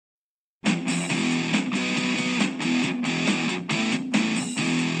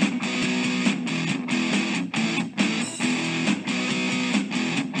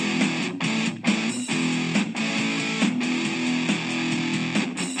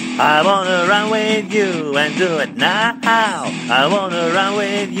I wanna run with you and do it now. I wanna run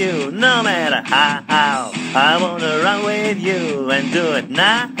with you no matter how. I wanna run with you and do it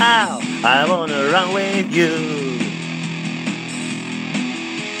now. I wanna run with you.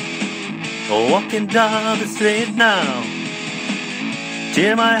 Walking down the street now,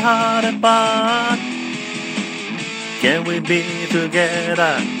 tear my heart apart. Can we be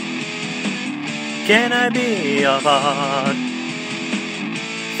together? Can I be your heart?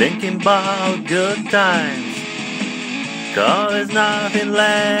 Thinking about good times, 'cause there's nothing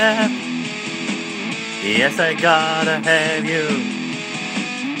left. Yes, I gotta have you,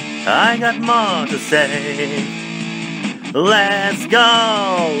 I got more to say. Let's go,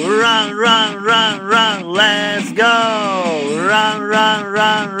 run, run, run, run, let's go, run, run,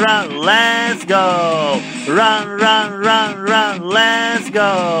 run, run, let's go, run, run, run, run, let's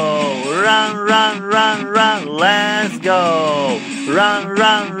go, run, run, run, run, let's go, run,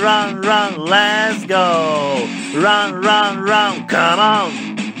 run, run, run, let's go, run, run, run, come on,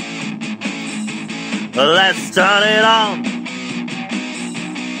 let's turn it on.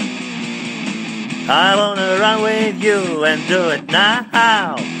 I wanna run with you and do it now.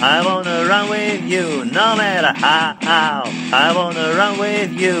 I wanna run with you no matter how. I wanna run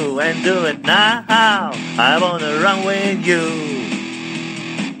with you and do it now. I wanna run with you.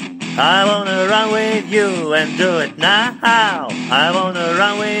 I wanna run with you and do it now. I wanna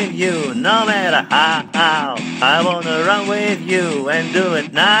run with you no matter how. I wanna run with you and do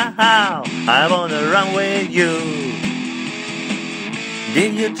it now. I wanna run with you.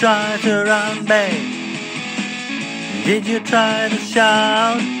 Did you try to run, babe? Did you try to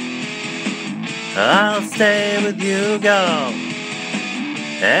shout? I'll stay with you, girl,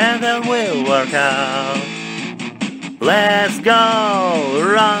 and then we'll work out. Let's go,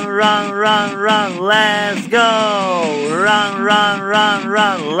 run, run, run, run, let's go, run, run, run,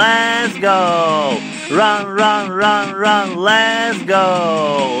 run, let's go, run, run, run, run, let's go,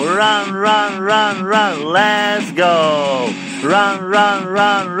 run, run, run, run, let's go, run, run,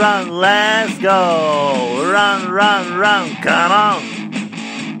 run, run, let's go, run, run, run, come on,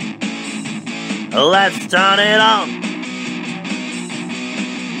 let's turn it on.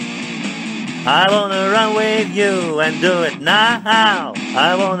 I wanna run with you and do it now.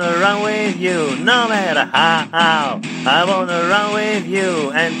 I wanna run with you no matter how. I wanna run with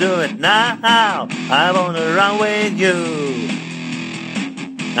you and do it now. I wanna run with you.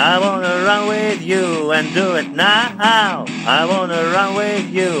 I wanna run with you and do it now. I wanna run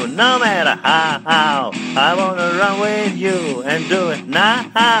with you no matter how. I wanna run with you and do it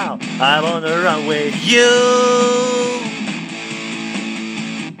now. I wanna run with you.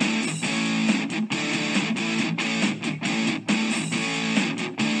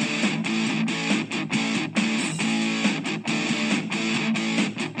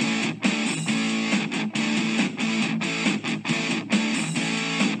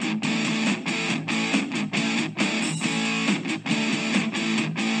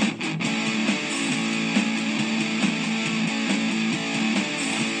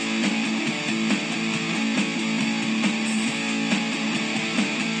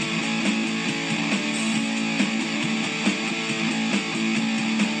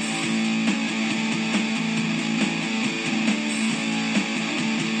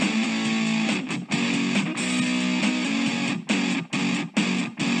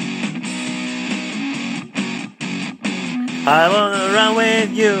 I wanna run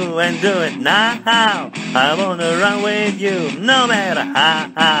with you and do it now. I wanna run with you no matter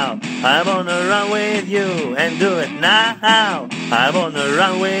how. I wanna run with you and do it now. I wanna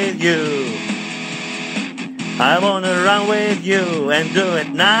run with you. I wanna run with you and do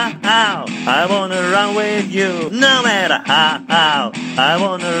it now. I wanna run with you no matter how. I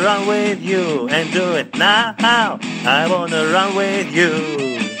wanna run with you and do it now. I wanna run with you.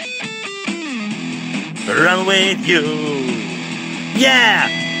 Run with you. Yeah!